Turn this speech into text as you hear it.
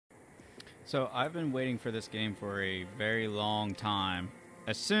So I've been waiting for this game for a very long time.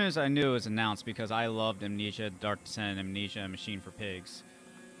 As soon as I knew it was announced, because I loved Amnesia, Dark Descent, Amnesia, Machine for Pigs.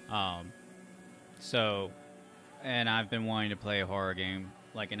 Um, and I've been wanting to play a horror game,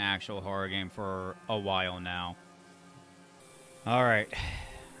 like an actual horror game, for a while now. Alright.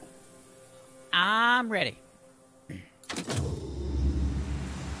 I'm ready.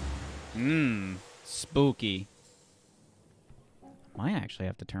 Spooky. Might actually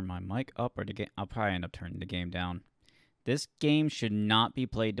have to turn my mic up, or the game. I'll probably end up turning the game down. This game should not be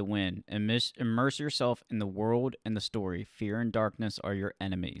played to win. Immerse yourself in the world and the story. Fear and darkness are your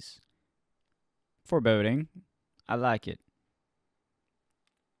enemies. Foreboding. I like it.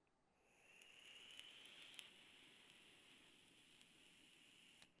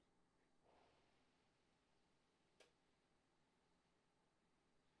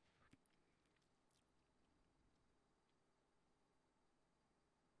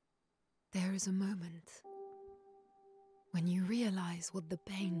 There is a moment when you realize what the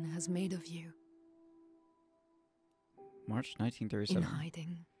pain has made of you. March 1937. In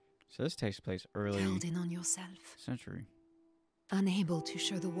hiding. So this takes place early Held in on yourself. century. Unable to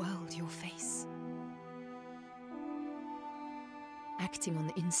show the world your face. Acting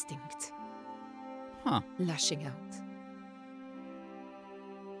on instinct. Huh. Lashing out.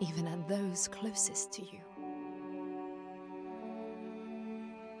 Even at those closest to you.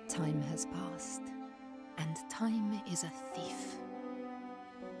 Time has passed, and time is a thief.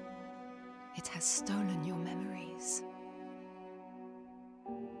 It has stolen your memories.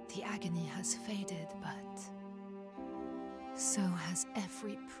 The agony has faded, but so has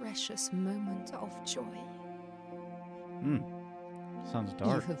every precious moment of joy. Sounds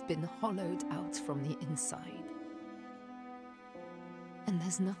dark. You have been hollowed out from the inside. And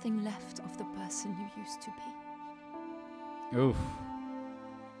there's nothing left of the person you used to be. Oof.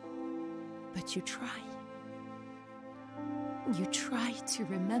 But you try. You try to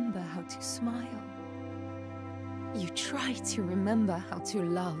remember how to smile. You try to remember how to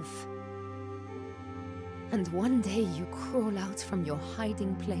love. And one day you crawl out from your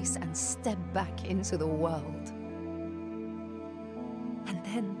hiding place and step back into the world. And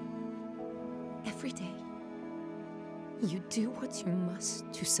then, every day, you do what you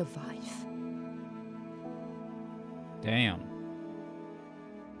must to survive. Damn.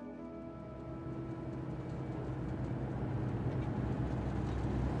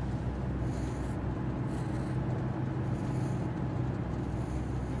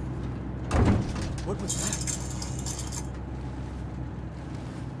 What was that?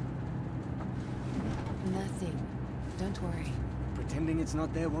 Nothing. Don't worry. Pretending it's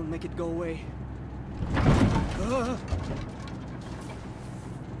not there won't make it go away.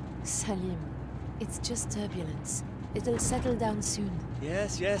 Salim, it's just turbulence. It'll settle down soon.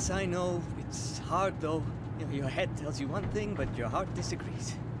 Yes, I know. It's hard though. You know, your head tells you one thing, but your heart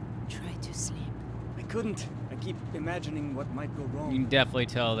disagrees. Try to sleep. I couldn't. I keep imagining what might go wrong. You can definitely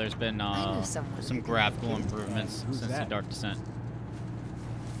tell there's been I know someone some who can graphical help you. improvements Who's since the that? Dark Descent.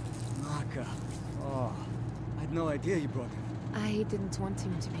 Maka. Oh, I had no idea you brought him. I didn't want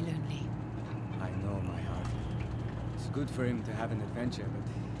him to be lonely. I know, my heart. It's good for him to have an adventure, but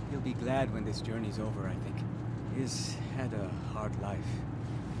he'll be glad when this journey's over, I think. He's had a hard life.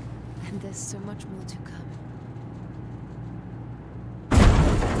 And there's so much more to come.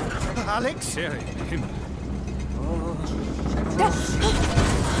 Alex?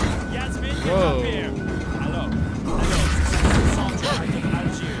 Yasmin, get Whoa. up here! Hello. Hello. Sandra from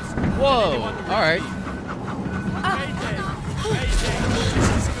Algiers. Whoa! Alright. Mayday! Mayday!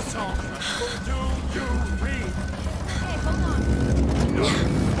 This is Cassandra. Do you read? Hey, hold on.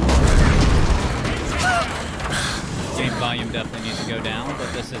 Game volume definitely needs to go down, but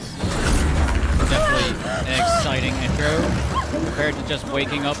this is definitely an exciting intro compared to just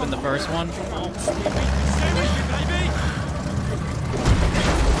waking up in the first one. Come on, stay with me, baby!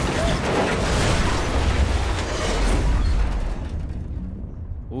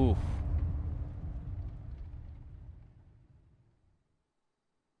 Ooh.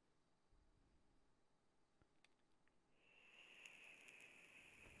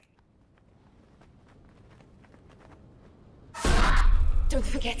 Don't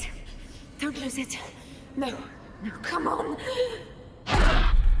forget. Don't lose it. No, come on.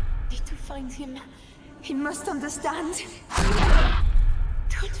 Need to find him. He must understand.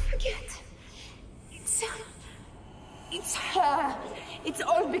 Don't forget. It's her. It's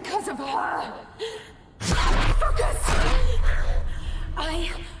all because of her. Focus! I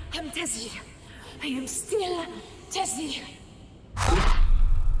am Tessie. I am still Tessie.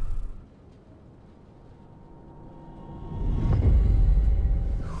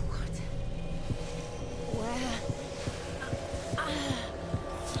 What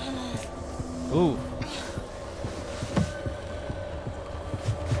Ooh.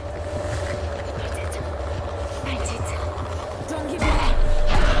 Don't give up.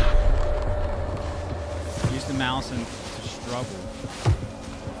 Use the mouse and to struggle.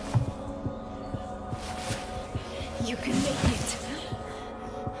 You can make it.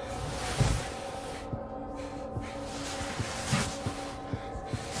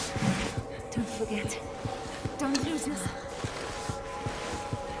 Don't forget. Don't lose us.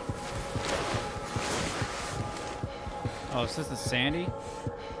 Oh, is this the Sandy?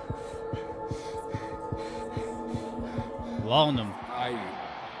 Laudanum.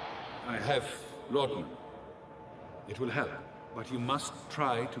 I have laudanum. It will help, but you must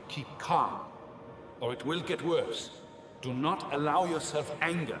try to keep calm, or it will get worse. Do not allow yourself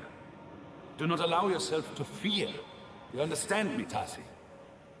anger. Do not allow yourself to fear. You understand me, Tasi?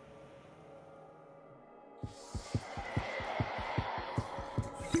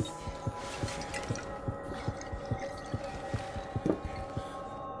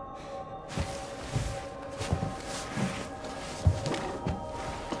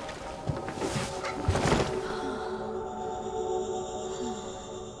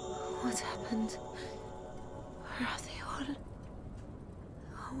 What happened? Where are they all?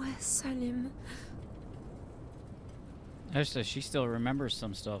 Oh, where's Salim? Actually, she still remembers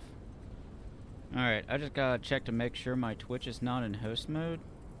some stuff. Alright, I just gotta check to make sure my Twitch is not in host mode.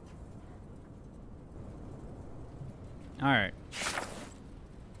 Alright.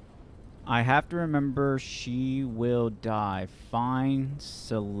 I have to remember she will die. Find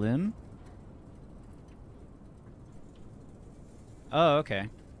Salim? Oh, okay.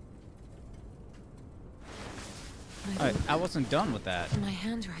 I wasn't done with that. My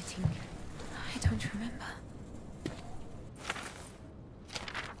handwriting. I don't remember.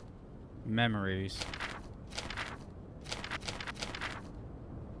 Memories.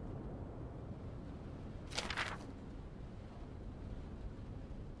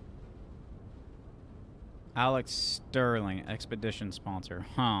 Alex Sterling, expedition sponsor.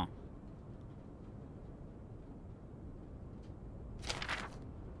 Huh.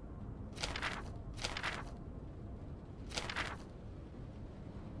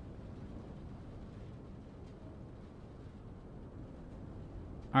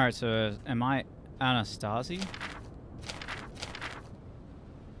 Alright, so am I Anastasi?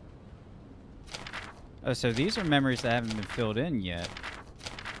 Oh, so these are memories that haven't been filled in yet.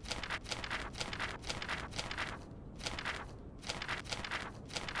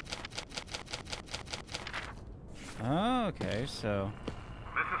 Oh, okay, so...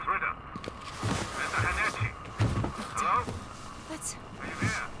 Mrs. Ritter. Mr. Hanechi. Hello? That's... Are you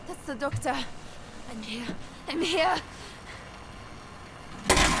there? That's the doctor. I'm here. I'm here.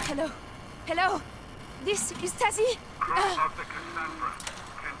 Hello. Hello. This is Tasi. Crew of the Cassandra.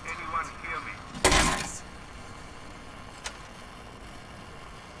 Can anyone hear me? Yes.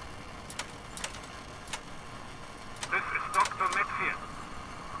 This is Dr. Metzian.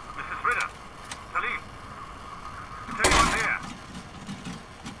 Mrs. Ritter. Salim. Is anyone there?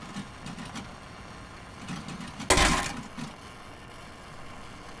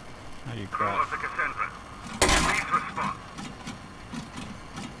 How do you Crew crash? of the Cassandra. Please respond.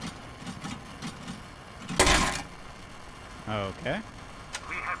 Okay.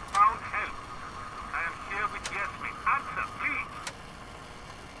 We have found help. I am here with Yasmin. Answer, please.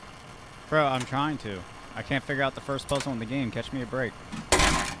 Bro, I'm trying to. I can't figure out the first puzzle in the game. Catch me a break.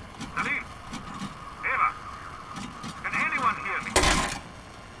 Salim. Eva. Can anyone hear me?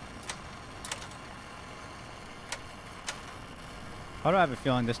 How do I have a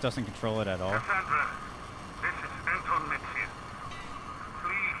feeling this doesn't control it at all? Cassandra, this is Anton Metzian.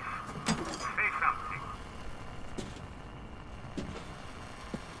 Please, say something.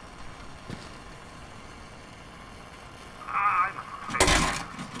 I must say something.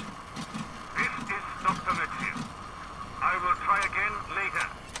 This is Dr. Metzian. I will try again later.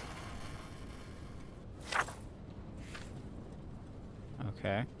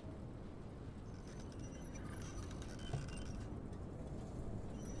 Okay.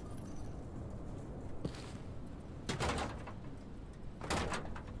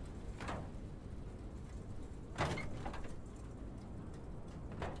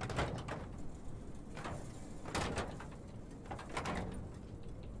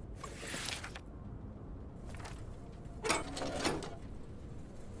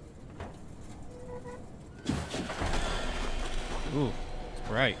 Ooh, it's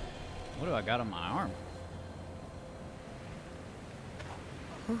bright. What do I got on my arm?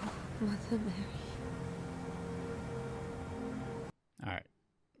 Oh, Mother Mary. Alright.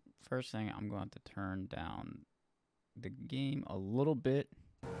 First thing, I'm going to turn down the game a little bit.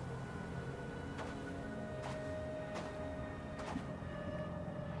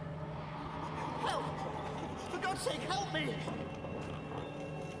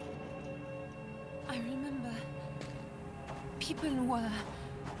 people were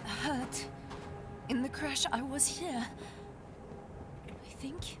hurt. In the crash, I was here. I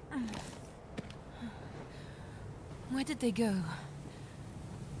think. Where did they go?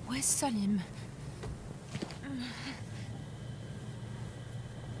 Where's Salim?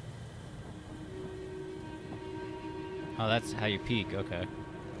 Oh, that's how you peek, okay.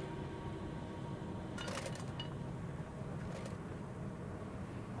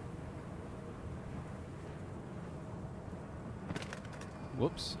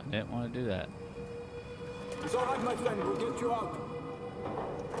 Whoops, I didn't want to do that. It's all right, my friend. We'll get you out.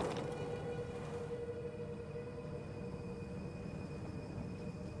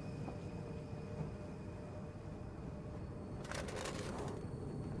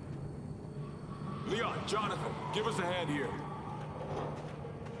 Leon, Jonathan, give us a hand here.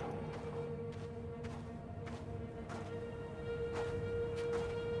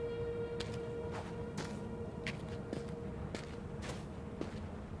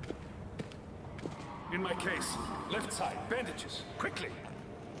 In my case. Left side, bandages, quickly.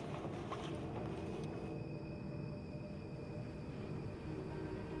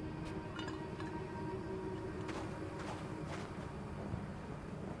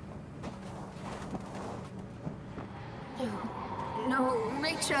 No,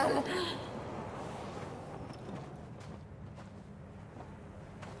 Rachel!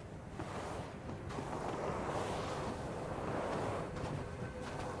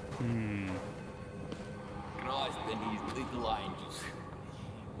 Christ and his little angels.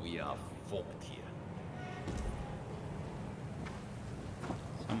 We are fucked here.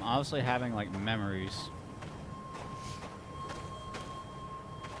 I'm obviously having like memories.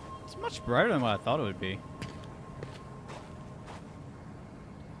 It's much brighter than what I thought it would be.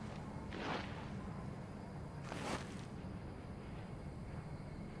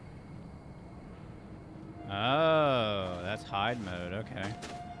 Oh, that's hide mode, okay.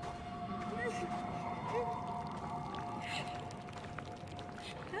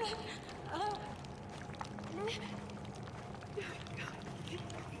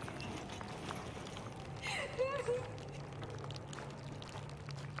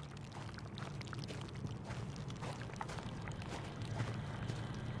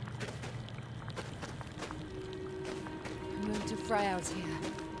 I'm going to fry out here.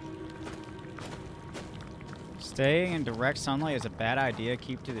 Staying in direct sunlight is a bad idea.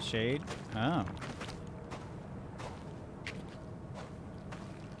 Keep to the shade. Oh.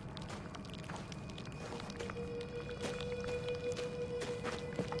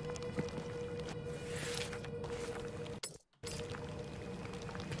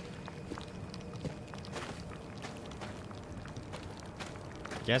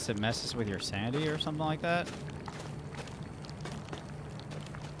 Guess it messes with your sanity or something like that.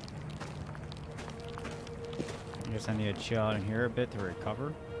 I guess I need to chill out in here a bit to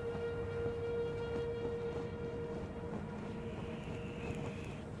recover.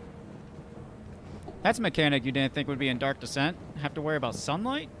 That's a mechanic you didn't think would be in Dark Descent. Have to worry about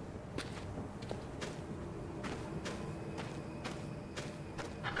sunlight?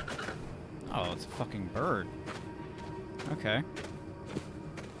 Oh, it's a fucking bird. Okay.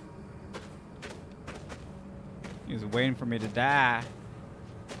 He was waiting for me to die.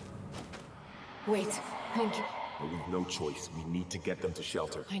 Wait, Hank. But we've no choice. We need to get them to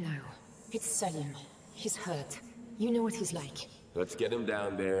shelter. I know. It's Salim. He's hurt. You know what he's like. Let's get him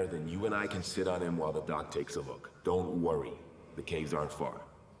down there, then you and I can sit on him while the doc takes a look. Don't worry. The caves aren't far.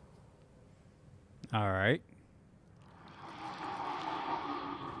 All right.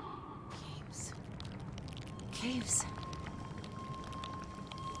 Caves. Caves.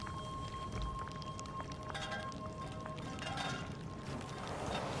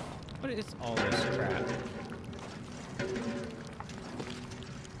 What is all this crap?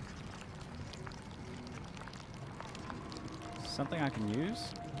 Something I can use?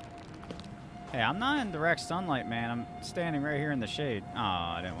 Hey, I'm not in direct sunlight, man. I'm standing right here in the shade. Oh,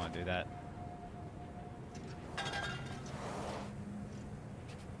 I didn't want to do that.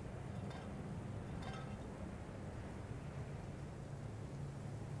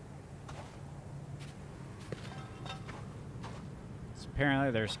 So apparently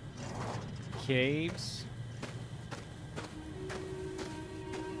there's caves.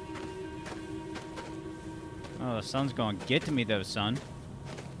 Oh, the sun's going to get to me though, son.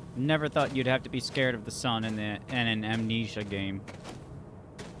 Never thought you'd have to be scared of the sun in an Amnesia game.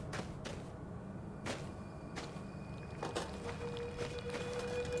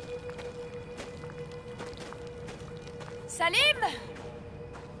 Salim!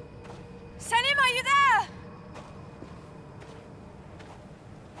 Salim, are you there?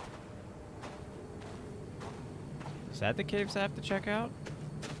 that the caves I have to check out?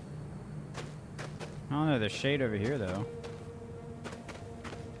 I don't know, there's shade over here though.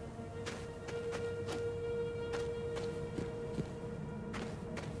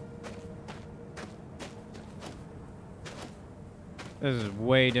 This is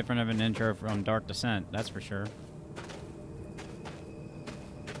way different of an intro from Dark Descent, that's for sure.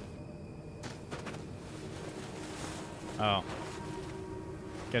 Oh.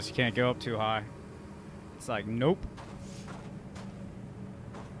 Guess you can't go up too high. It's like, nope.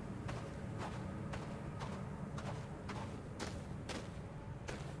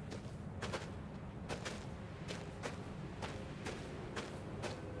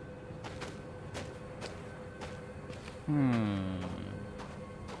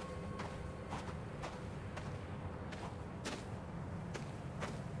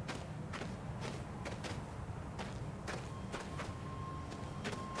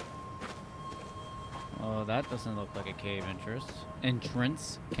 Oh, that doesn't look like a cave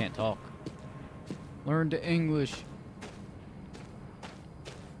entrance. Can't talk. Learn to English.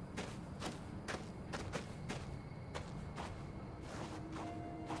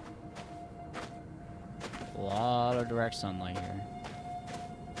 A lot of direct sunlight here.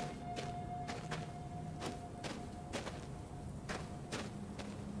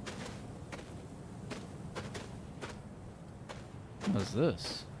 What's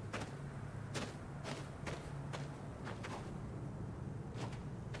this?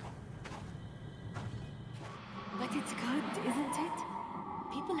 But it's good, isn't it?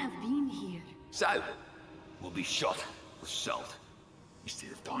 People have been here. So, we'll be shot with salt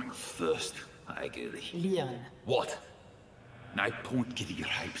instead of dying of thirst. I agree. Leon. What? No point getting your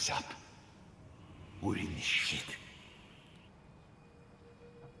hopes up. We're in this shit.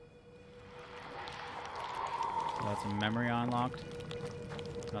 That's a memory unlocked.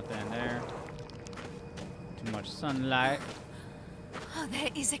 Nothing there. Too much sunlight. Oh, there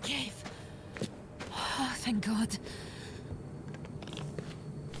is a cave. Oh, thank God.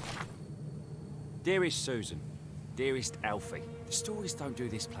 Dearest Susan, dearest Alfie, the stories don't do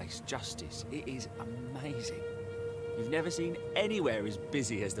this place justice. It is amazing. You've never seen anywhere as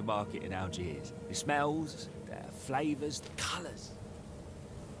busy as the market in Algiers. The smells, the flavours, the colours.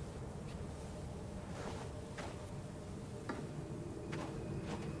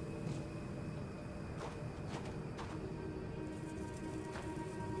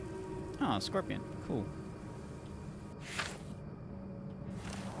 Oh, scorpion. Cool.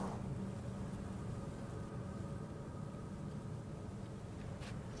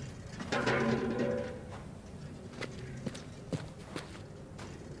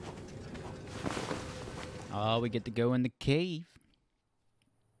 Oh, we get to go in the cave.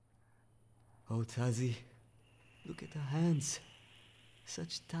 Oh, Tazi, look at the hands.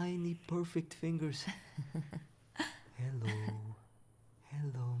 Such tiny, perfect fingers. Hello.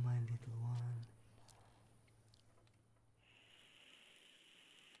 Hello, my little one.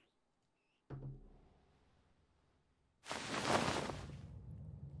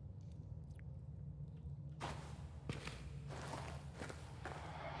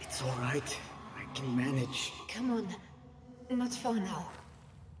 It's all right. I can manage. Come on. Not far now.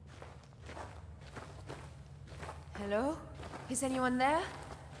 Hello? Is anyone there?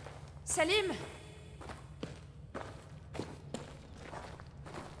 Salim!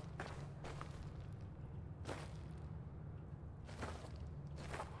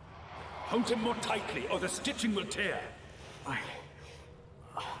 Hold him more tightly, or the stitching will tear.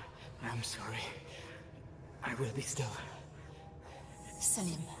 I'm sorry. I will be still.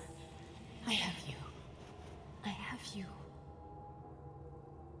 Salim, I have you. I have you.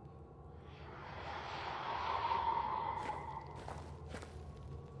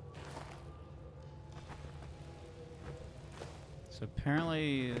 So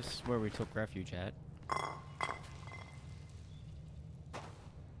apparently this is where we took refuge at.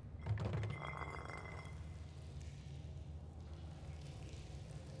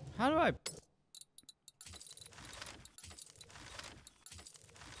 How do I...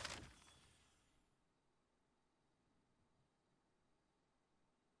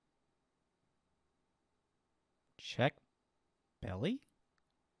 Check belly?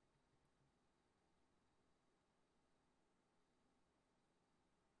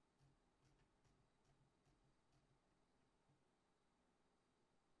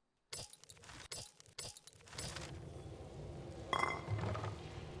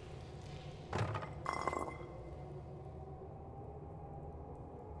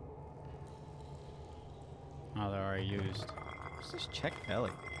 Oh, they're already used. What's this check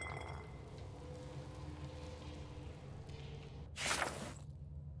belly?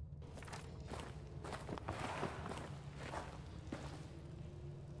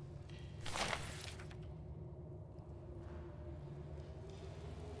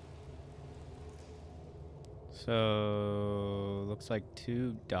 So looks like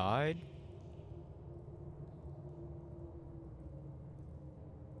 2 died.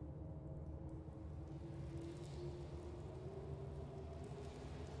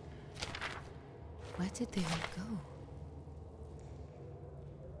 Where did they all go?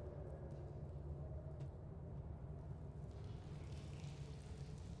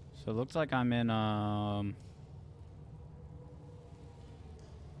 So it looks like I'm in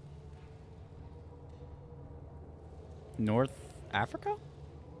North Africa?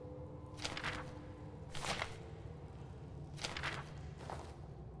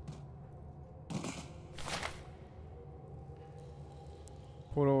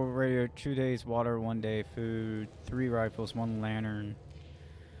 Portal radio, 2 days, water, 1 day, food, 3 rifles, 1 lantern.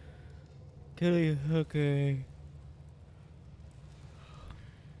 Killing, okay.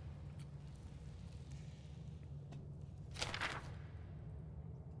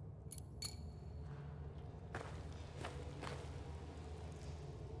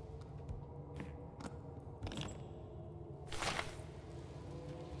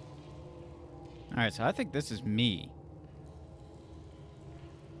 Alright, so I think this is me.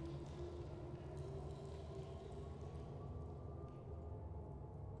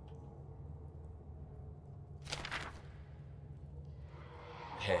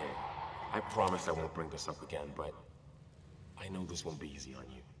 Hey, I promise I won't bring this up again, but I know this won't be easy on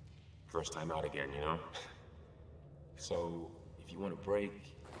you. First time out again, you know? So, if you want a break,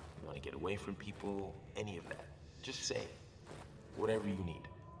 you want to get away from people, any of that, just say whatever you need.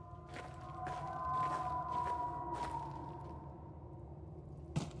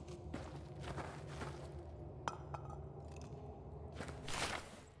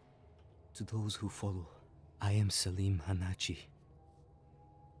 To those who follow, I am Salim Hanachi.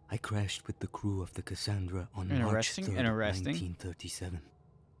 I crashed with the crew of the Cassandra on March 3rd, 1937.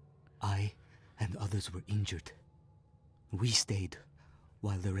 I and others were injured. We stayed,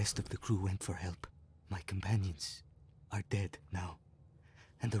 while the rest of the crew went for help. My companions are dead now,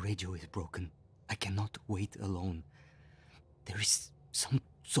 and the radio is broken. I cannot wait alone. There is some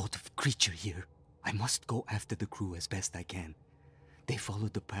sort of creature here. I must go after the crew as best I can. They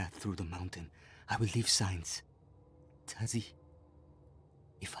followed the path through the mountain. I will leave signs. Tazi,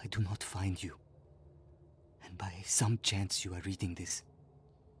 if I do not find you, and by some chance you are reading this,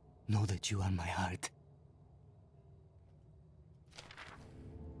 know that you are my heart.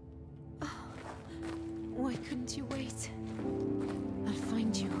 Why couldn't you wait? I'll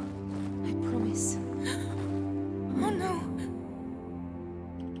find you. I promise. Oh no!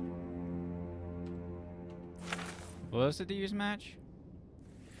 What was it to use match?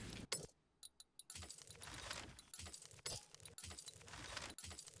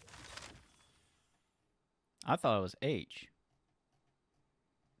 I thought it was H.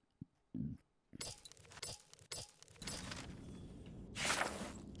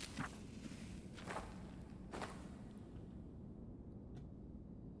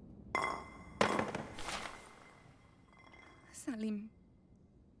 Salim,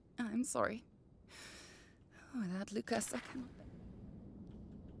 I'm sorry. Without Lucas, I cannot.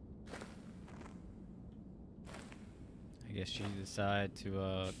 I guess she decided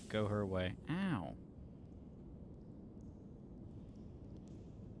to go her way. Ow.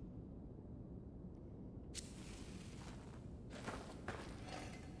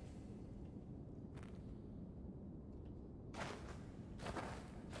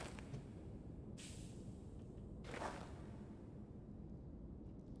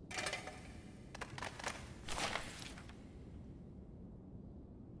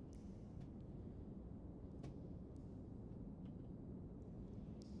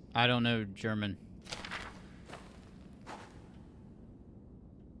 I don't know German.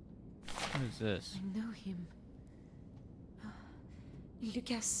 What is this? I know him.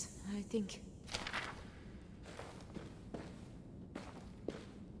 Lucas, I think.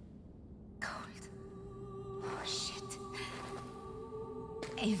 Cold. Oh, shit.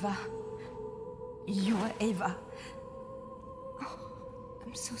 Ava. You are Ava. Oh,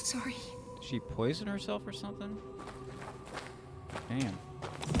 I'm so sorry. Did she poison herself or something? Damn.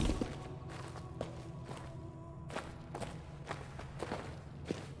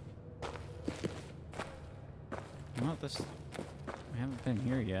 Well, this... We haven't been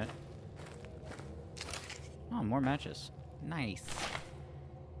here yet. Oh, more matches. Nice.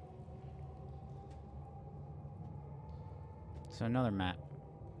 So another map.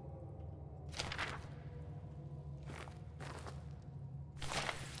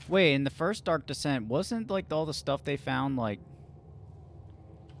 Wait, in the first Dark Descent, wasn't like all the stuff they found like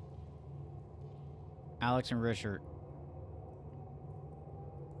Alex and Richard?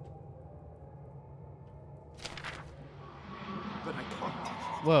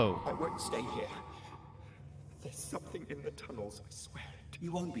 Whoa. I won't stay here. There's something in the tunnels, I swear it.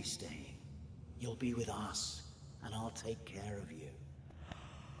 You won't be staying. You'll be with us, and I'll take care of you.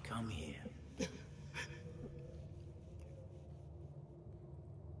 Come here.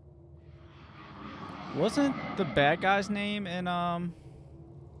 Wasn't the bad guy's name in the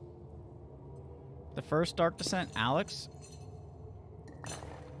first Dark Descent Alex?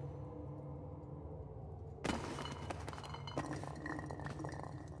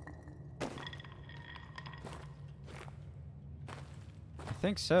 I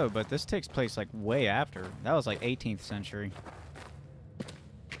think so, but this takes place like way after. That was like 18th century.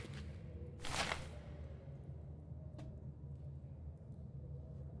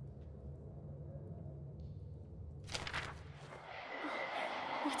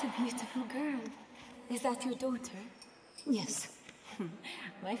 What a beautiful girl. Is that your daughter? Yes.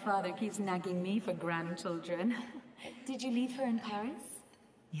 My father keeps nagging me for grandchildren. Did you leave her in Paris?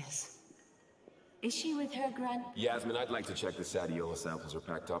 Yes. Is she with her Yasmin, I'd like to check the Sadiola samples are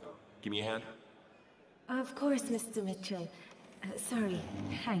packed up. Give me a hand. Of course, Mr. Mitchell. Sorry,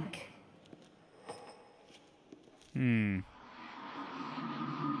 Hank. I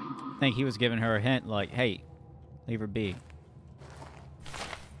think he was giving her a hint like, hey, leave her be.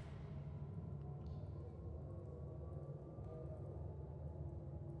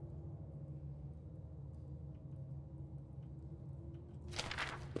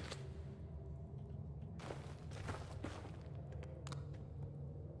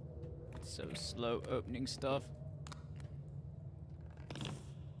 So slow opening stuff.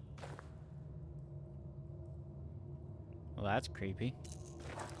 Well, that's creepy.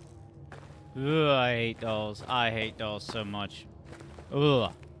 Ugh, I hate dolls. I hate dolls so much.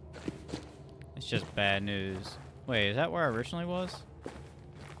 Ugh. It's just bad news. Wait, is that where I originally was?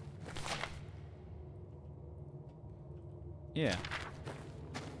 Yeah.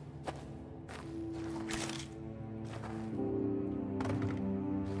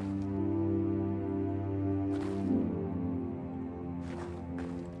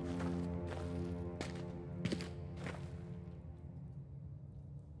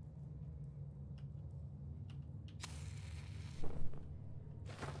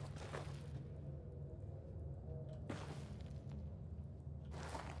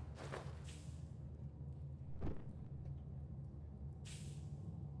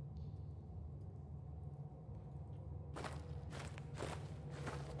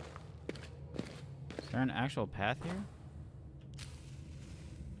 Is there an actual path here?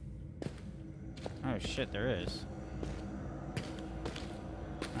 Oh shit, there is.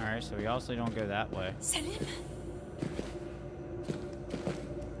 Alright, so we also don't go that way. Salim?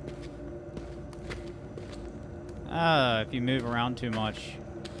 If you move around too much.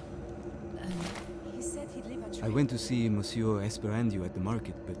 He said he'd leave a I went to see Monsieur Esperandio at the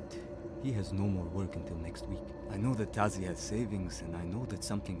market, but he has no more work until next week. I know that Tazi has savings, and I know that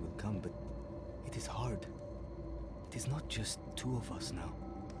something will come, but it is hard. It is not just two of us now.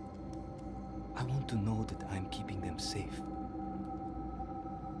 I want to know that I'm keeping them safe.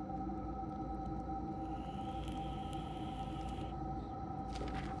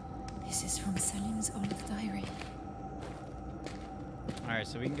 This is from Salim's old diary. Alright,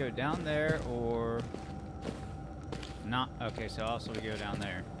 so we can go down there or not. Okay, so also we go down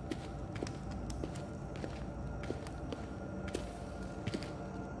there.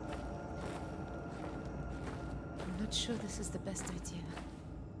 I'm not sure this is the best idea.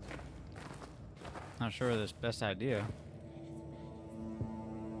 Not sure this best idea.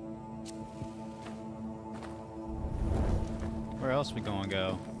 Where else we gonna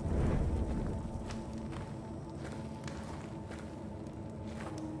go?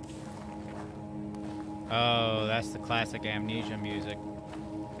 Oh, that's the classic Amnesia music.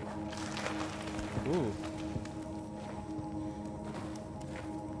 Ooh.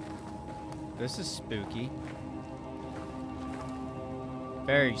 This is spooky.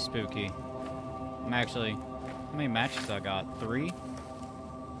 Very spooky. I'm actually... How many matches I got? 3?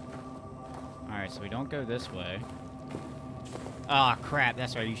 Alright, so we don't go this way. Ah, crap.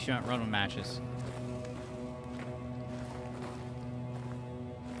 That's right. You shouldn't run with matches.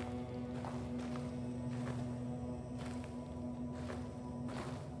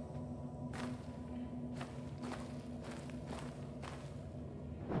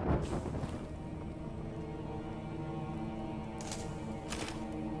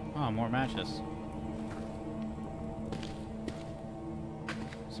 Oh, more matches.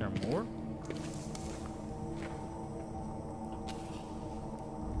 Is there more?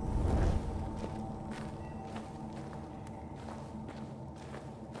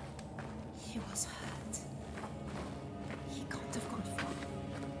 He was hurt. He can't have gone far.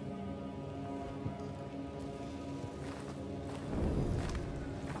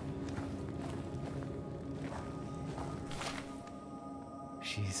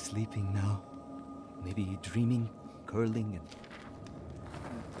 She's sleeping now. Maybe dreaming, curling, and...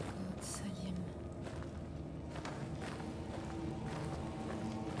 God, Salim.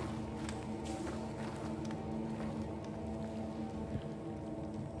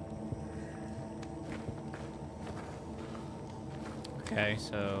 Okay,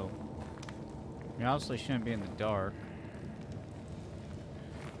 so you obviously shouldn't be in the dark.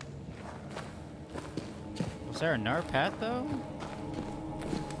 Was there another path though?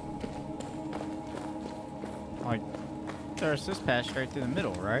 Like, there's this path straight through the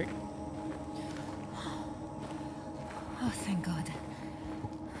middle, right? Oh, thank God.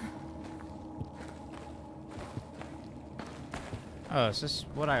 Oh, is this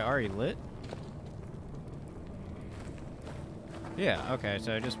what I already lit? Yeah, okay,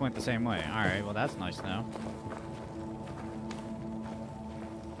 so it just went the same way. Alright, well that's nice to know.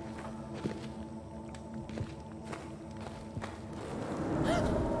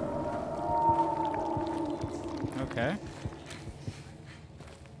 Okay.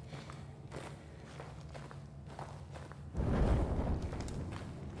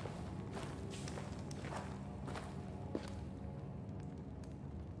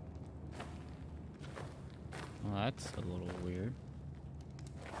 Well, that's a little weird.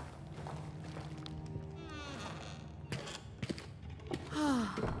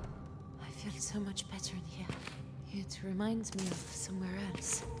 Ah, I feel so much better in here. It reminds me of somewhere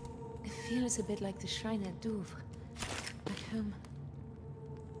else. It feels a bit like the shrine at Douvres, back home.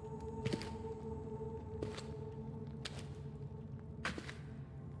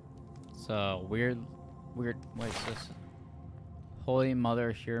 So weird. Wait, is this? Holy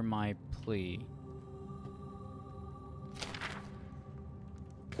Mother, hear my plea.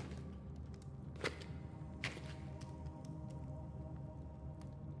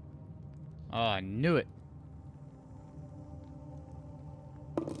 Oh, I knew it.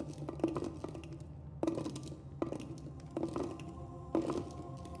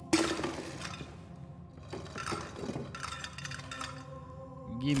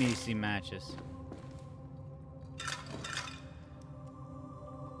 Give me some matches.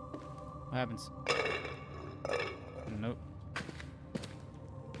 What happens? Nope.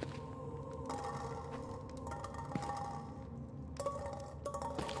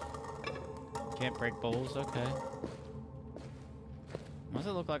 Can't break bowls, okay. Why does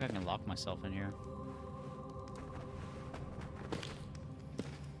it look like I can lock myself in here?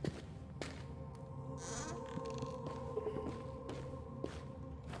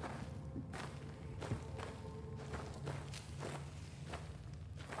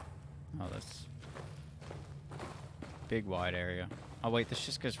 Oh, that's big wide area. Oh wait, this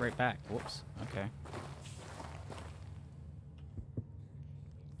just goes right back. Whoops. Okay.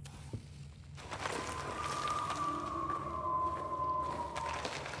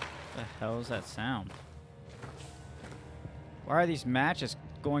 What the hell is that sound? Why are these matches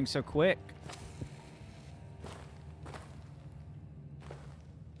going so quick?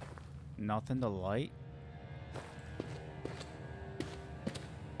 Nothing to light?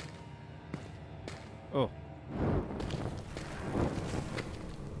 Oh.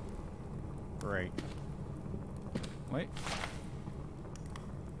 Great. Wait.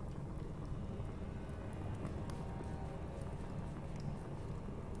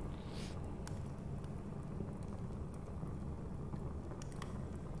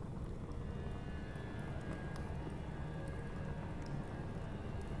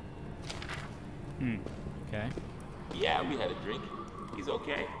 Okay. Yeah, we had a drink. He's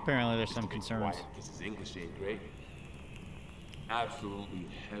okay. Apparently there's some concerns. Because his English ain't great. Absolutely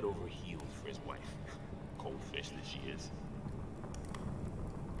head over heels for his wife. Cold fish that she is.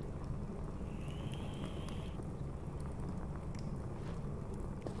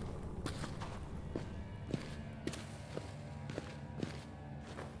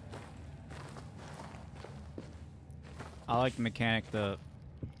 I like the mechanic, the...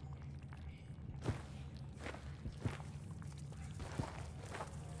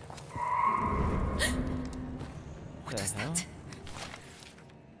 What is that?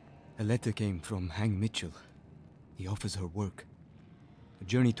 A letter came from Hang Mitchell. He offers her work. A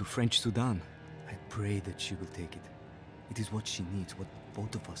journey to French Sudan. I pray that she will take it. It is what she needs, what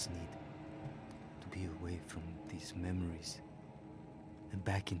both of us need. To be away from these memories and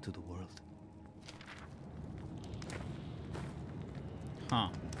back into the world. Huh.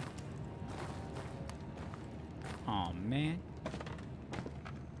 Oh man.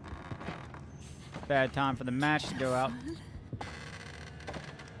 Bad time for the match to go out.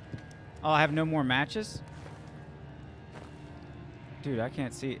 Oh, I have no more matches? Dude, I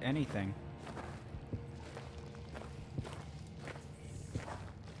can't see anything.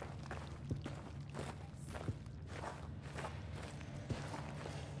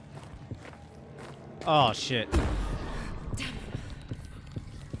 Oh, shit.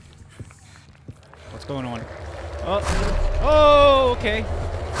 What's going on? Oh. Oh, okay.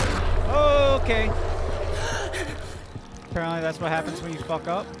 Okay. Apparently that's what happens when you fuck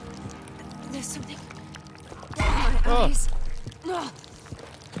up. There's something in my eyes. Oh.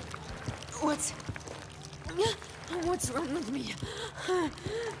 What's wrong with me?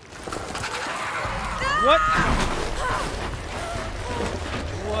 What?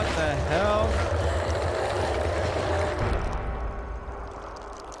 What the hell?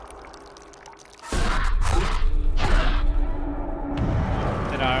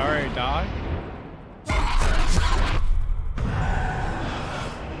 Did I already die?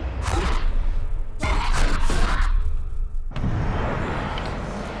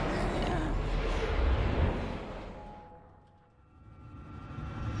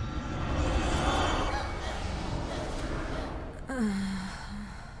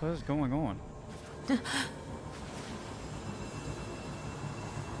 What is going on?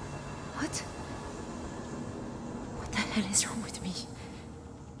 What the hell is wrong with me?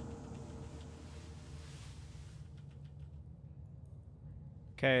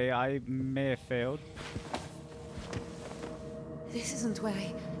 Okay, I may have failed. This isn't where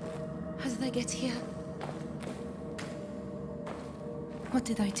I... How did I get here? What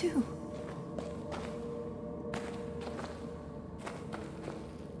did I do?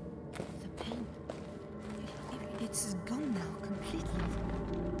 The pain... It's gone now, completely.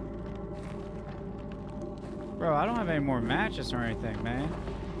 Bro, I don't have any more matches or anything, man.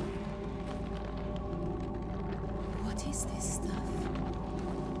 What is this stuff?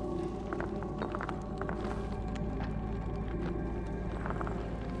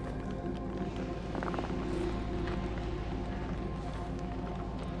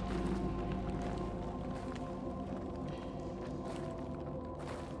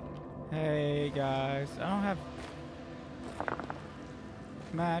 Hey guys, I don't have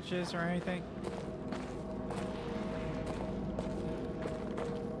matches or anything.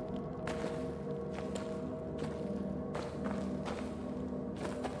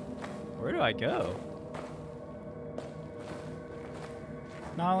 Where do I go?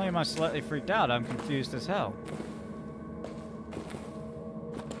 Not only am I slightly freaked out, I'm confused as hell.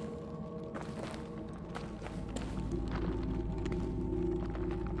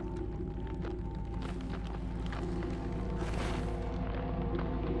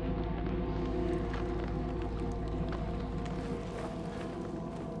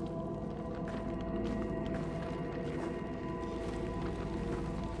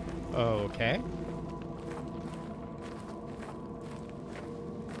 Okay.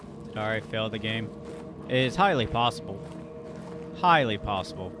 Did I already fail the game? It is highly possible. Highly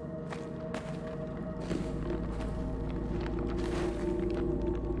possible.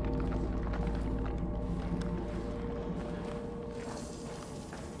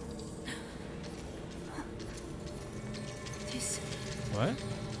 This... What?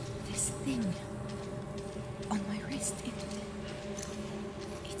 This thing... on my wrist, it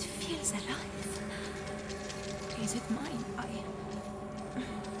feels alive. Is it mine? I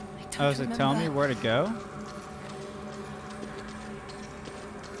don't Oh, is it telling me where to go?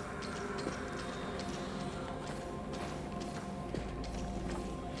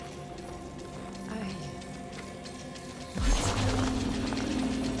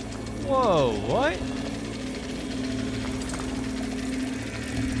 Whoa, what?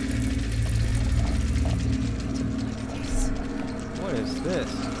 What is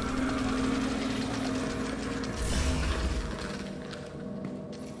this?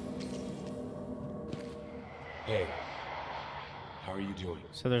 Hey, how are you doing?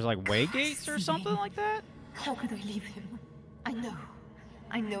 So there's like way gates or something like that? How could I leave him?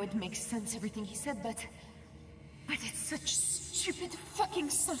 I know it makes sense, everything he said, but it's such stupid fucking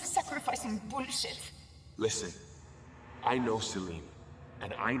self-sacrificing bullshit. Listen, I know Selim,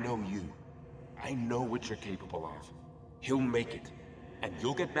 and I know you. I know what you're capable of. He'll make it, and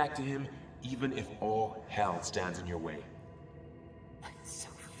you'll get back to him even if all hell stands in your way. I'm so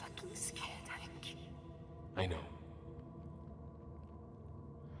fucking scared, Hank. I know.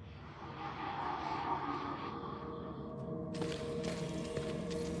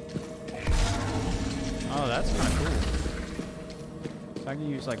 Oh, that's kind of cool. So I can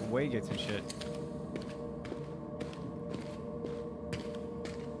use like way gates and shit.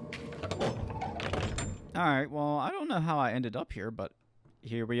 Alright, well, I don't know how I ended up here, but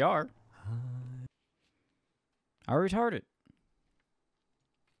here we are. I retarded.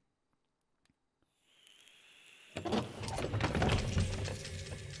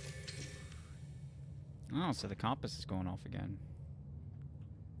 Oh, so the compass is going off again.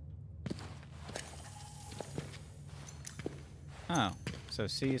 Oh, so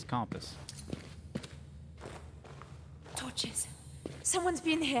C is compass. Torches. Someone's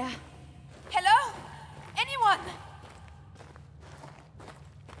been here. Hello? Anyone?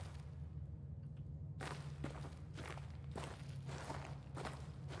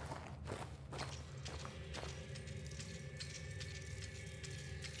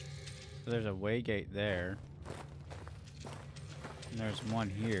 So there's a way gate there. And there's one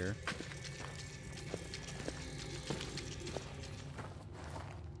here.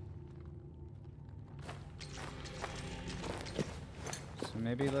 So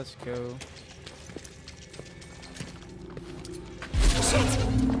maybe let's go.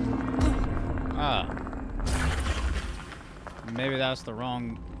 Ah. Maybe that's the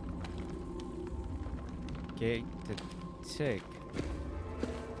wrong gate to take.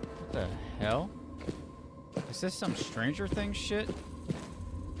 What the hell? Is this some Stranger Things shit?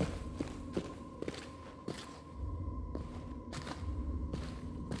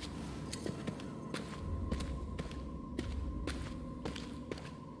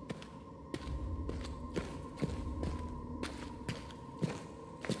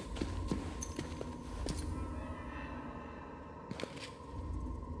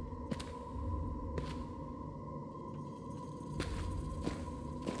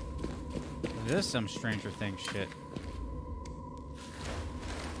 This is some Stranger Things shit.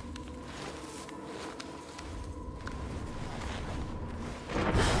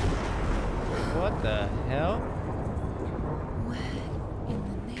 What the hell? Where in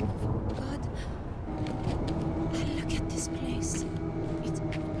the name of God? Look at this place.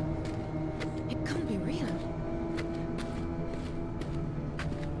 It can't be real.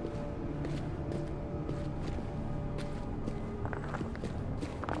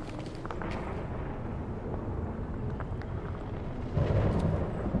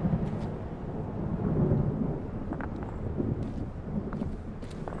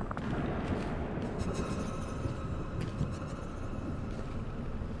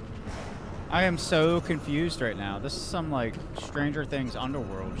 I am so confused right now. This is some like Stranger Things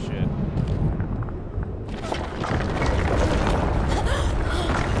underworld shit.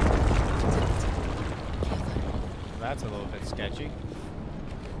 That's a little bit sketchy.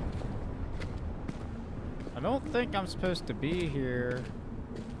 I don't think I'm supposed to be here.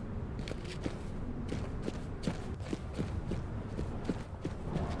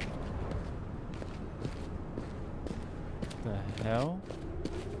 The hell?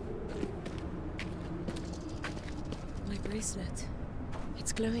 My bracelet.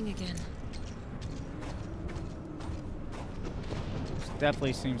 It's glowing again. This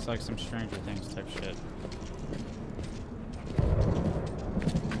definitely seems like some Stranger Things type shit.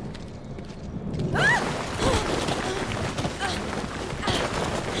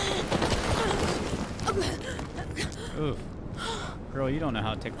 Oof. Girl, you don't know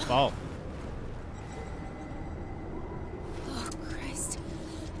how to take a fall. Oh, Christ.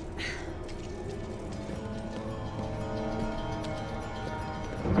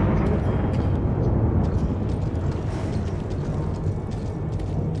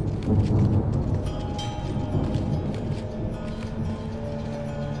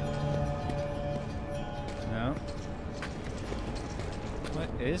 No. What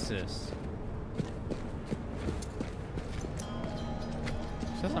is this?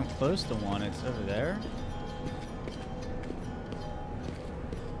 Says I'm close to one. It's over there.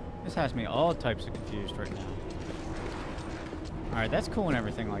 This has me all types of confused right now. Alright, that's cool and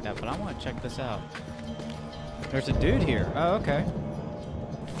everything like that, but I want to check this out. There's a dude here. Oh, okay.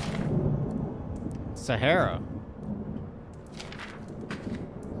 Sahara.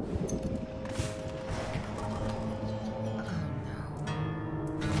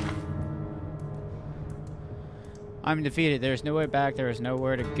 I'm defeated. There is no way back. There is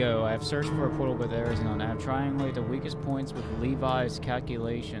nowhere to go. I have searched for a portal, but there is none. I have triangulated the weakest points with Levi's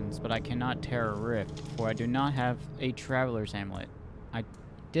calculations, but I cannot tear a rift, for I do not have a traveler's amulet. I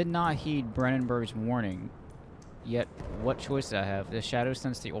did not heed Brennenberg's warning. Yet, what choice did I have? The shadow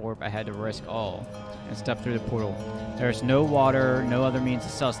sensed the orb. I had to risk all and step through the portal. There is no water, no other means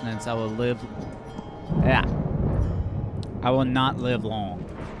of sustenance. I will live... Yeah. I will not live long.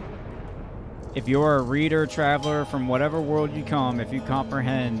 If you're a reader, traveler, from whatever world you come, if you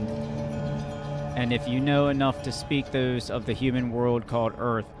comprehend, and if you know enough to speak those of the human world called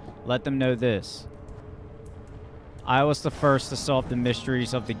Earth, let them know this. I was the first to solve the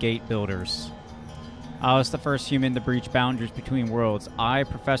mysteries of the gate builders. I was the first human to breach boundaries between worlds. I,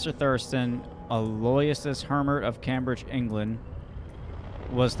 Professor Thurston, Aloysius Hermit of Cambridge, England,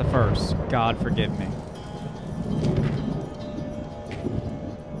 was the first. God forgive me.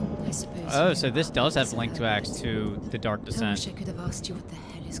 I suppose Oh, so this does have link to Acts 2, The Dark I Descent. wish I could have asked you what the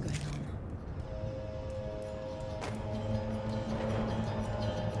hell is going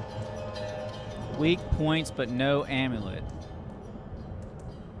on. Weak points, but no amulet.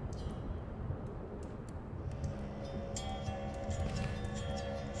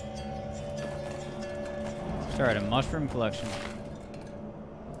 Start a mushroom collection.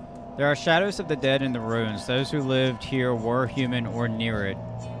 There are shadows of the dead in the ruins. Those who lived here were human or near it.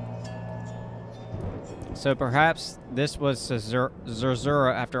 So perhaps this was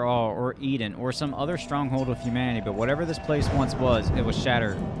Zerzura after all, or Eden, or some other stronghold of humanity, but whatever this place once was, it was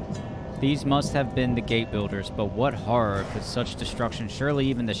shattered. These must have been the gate builders, but what horror could such destruction? Surely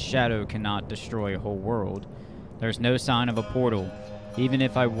even the shadow cannot destroy a whole world. There's no sign of a portal. Even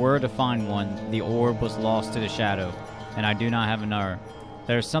if I were to find one, the orb was lost to the shadow, and I do not have another.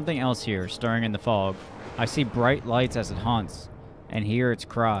 There's something else here, stirring in the fog. I see bright lights as it hunts, and hear its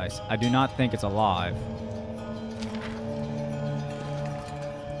cries. I do not think it's alive.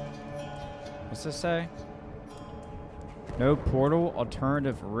 What's this say? No portal,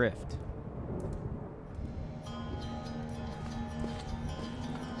 alternative rift.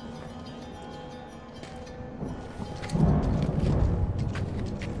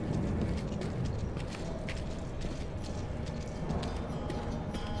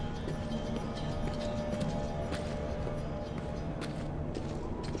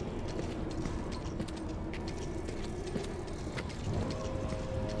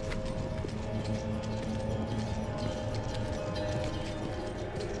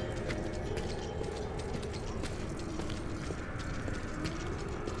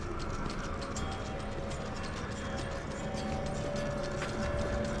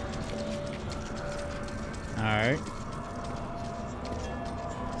 Alright.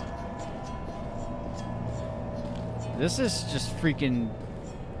 This is just freaking...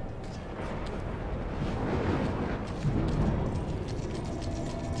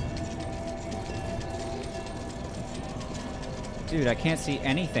 Dude, I can't see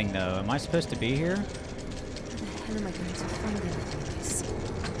anything though. Am I supposed to be here? How am I going to find anything this?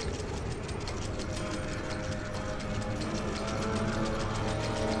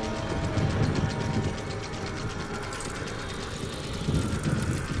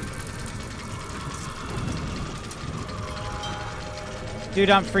 Dude,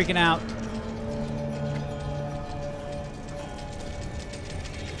 I'm freaking out.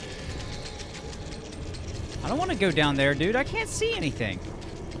 I don't want to go down there, dude. I can't see anything.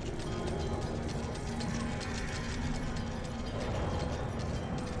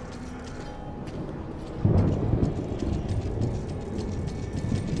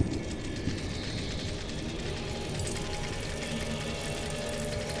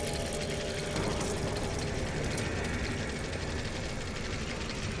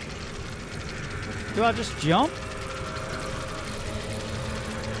 Do I just jump?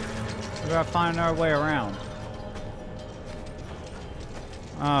 Or do I find our way around?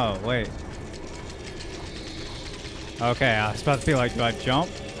 Oh, wait. Okay, I was about to be like, do I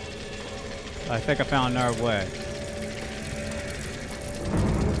jump? I think I found another way.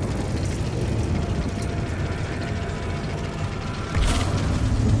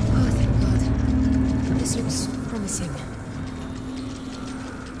 Oh, thank God. This looks promising.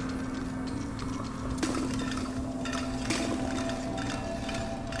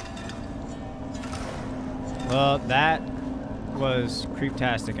 Well, that was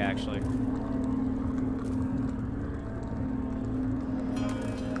creeptastic, actually.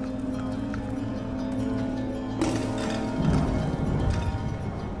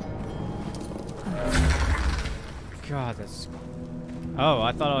 God, that's... Oh,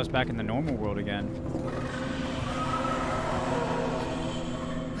 I thought I was back in the normal world again.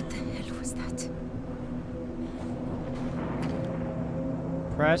 What the hell was that?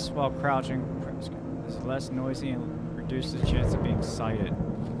 Press while crouching. It's less noisy and reduces the chance of being sighted.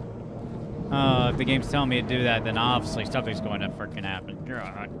 If the game's telling me to do that, then obviously something's going to freaking happen.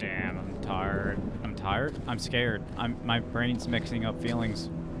 God damn, I'm tired. I'm tired? I'm scared. My brain's mixing up feelings.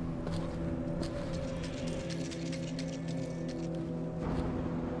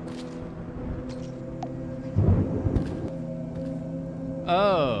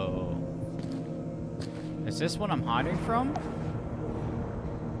 Oh. Is this what I'm hiding from?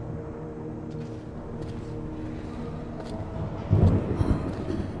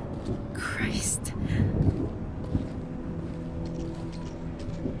 Christ.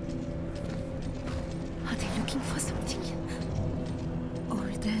 Are they looking for something? All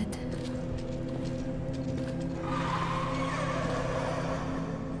dead.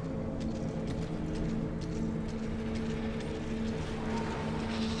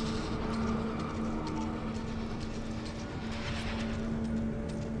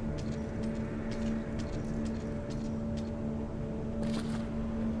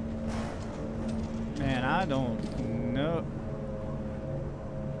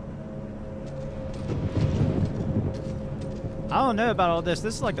 I don't know about all this.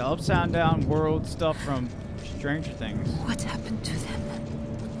 This is like the upside down world stuff from Stranger Things. What happened to them?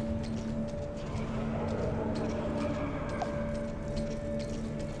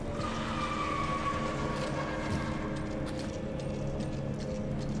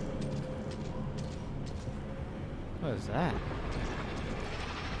 What is that?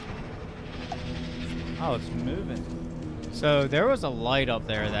 Oh, it's moving. So there was a light up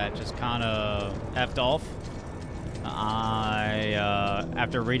there that just kind of effed off.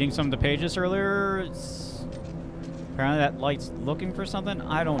 After reading some of the pages earlier, apparently that light's looking for something.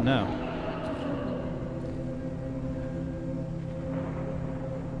 I don't know.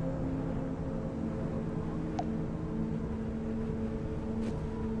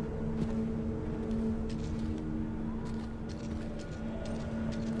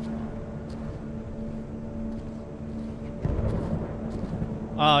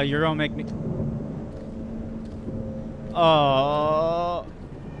 You're gonna make me...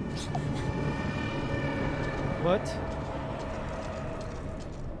 What?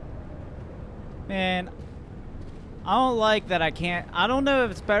 Man, I don't like that I can't... I don't know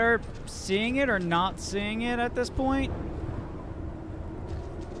if it's better seeing it or not seeing it at this point.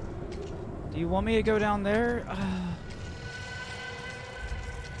 Do you want me to go down there?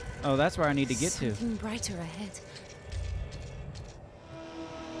 Oh, that's where I need to get to. Something brighter ahead.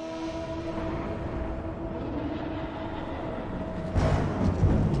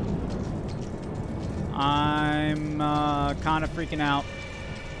 I'm kind of freaking out.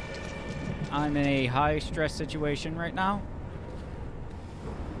 I'm in a high stress situation right now.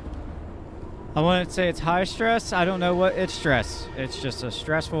 I wouldn't say it's high stress. I don't know what it's stress. It's just a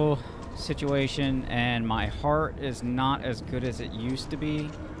stressful situation, and my heart is not as good as it used to be.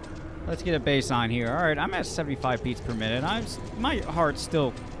 Let's get a baseline here. All right, I'm at 75 beats per minute. My heart's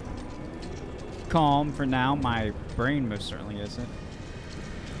still calm for now. My brain most certainly isn't.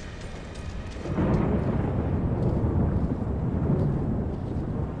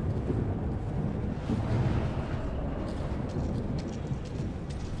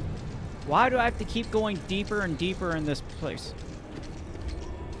 Why do I have to keep going deeper and deeper in this place?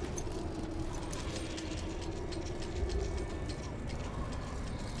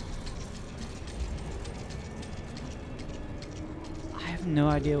 I have no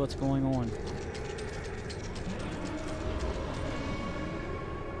idea what's going on.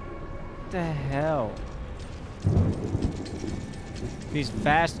 What the hell? These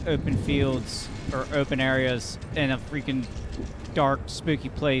vast open fields or open areas in a freaking dark, spooky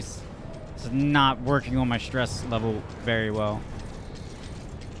place. This is not working on my stress level very well.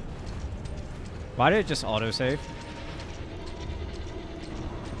 Why did it just autosave?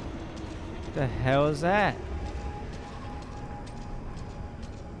 What the hell is that?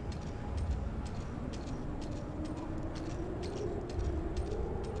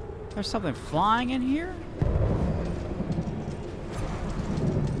 There's something flying in here?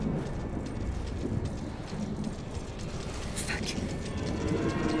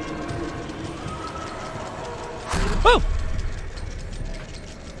 Oh!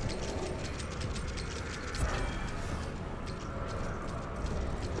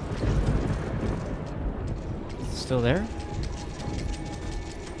 Is it still there?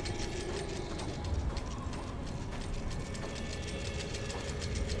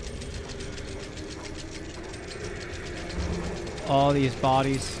 All these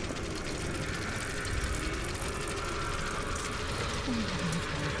bodies.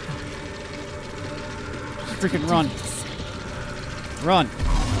 Freaking run. Run.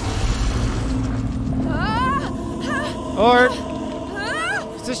 Or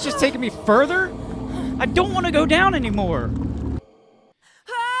is this just taking me further? I don't want to go down anymore.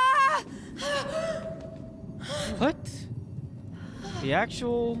 What? The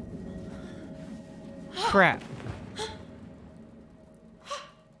actual crap.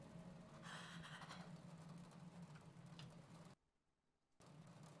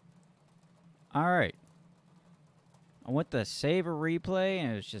 All right. I went to save a replay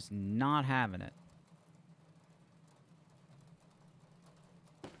and it's just not having it.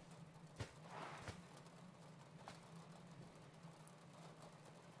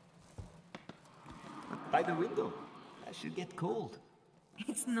 By the window. I should get cold.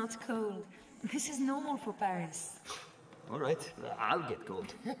 It's not cold. This is normal for Paris. All right, I'll get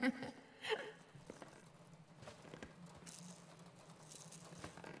cold.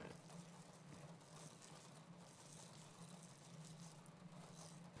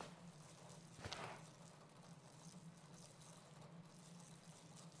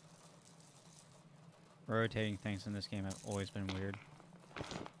 Rotating things in this game have always been weird.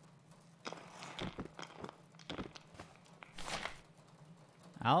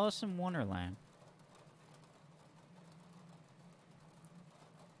 Alice in Wonderland.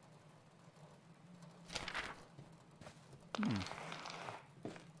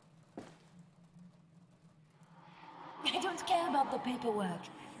 I don't care about the paperwork.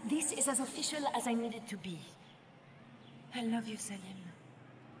 This is as official as I need it to be. I love you, Selim.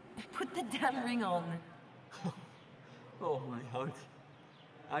 Put the damn ring on. Oh, my heart.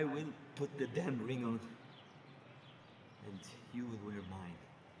 I will put the damn ring on. And you will wear mine.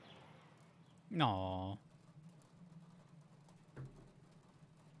 No.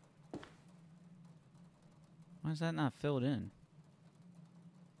 Why is that not filled in?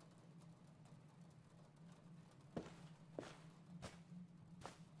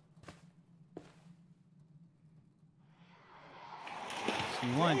 So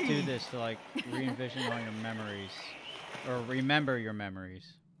you want to do this to like re-envision all your memories. Or remember your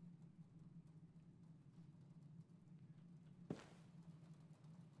memories.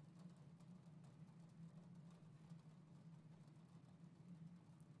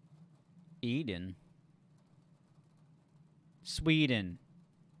 Eden. Sweden.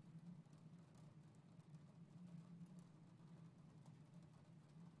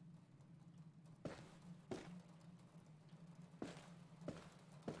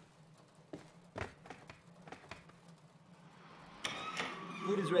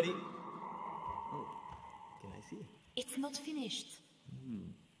 Food is ready. Oh, can I see? It's not finished.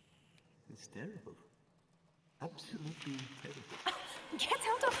 It's terrible. Absolutely terrible. Get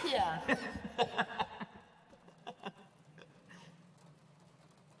out of here!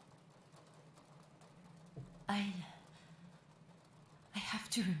 I have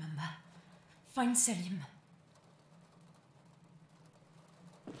to remember. Find Selim.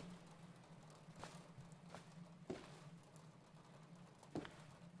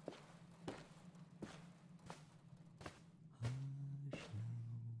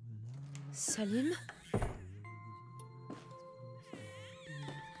 Selim?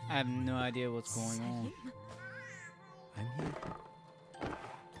 I have no idea what's going on. I'm here.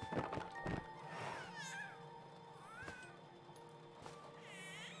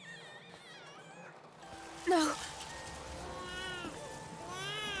 No.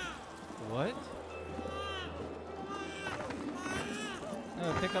 What?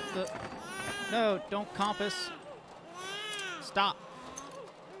 No, pick up the... No, don't compass. Stop.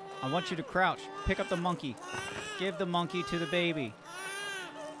 I want you to crouch. Pick up the monkey. Give the monkey to the baby.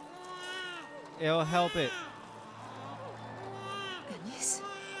 It'll help it. Alice?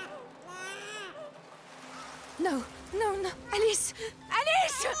 No, no, no. Alice!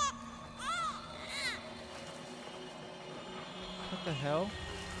 Alice! What the hell?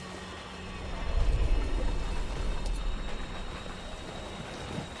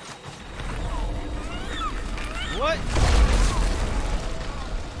 What?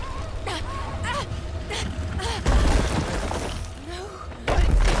 No. What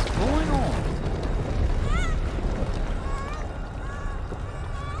is going on?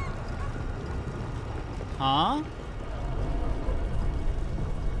 Huh?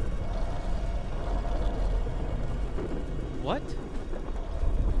 What?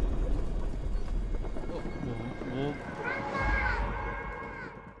 Well,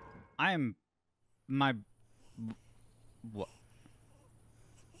 I'm what?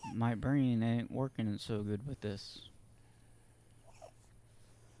 My brain ain't working so good with this.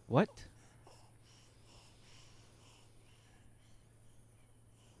 What?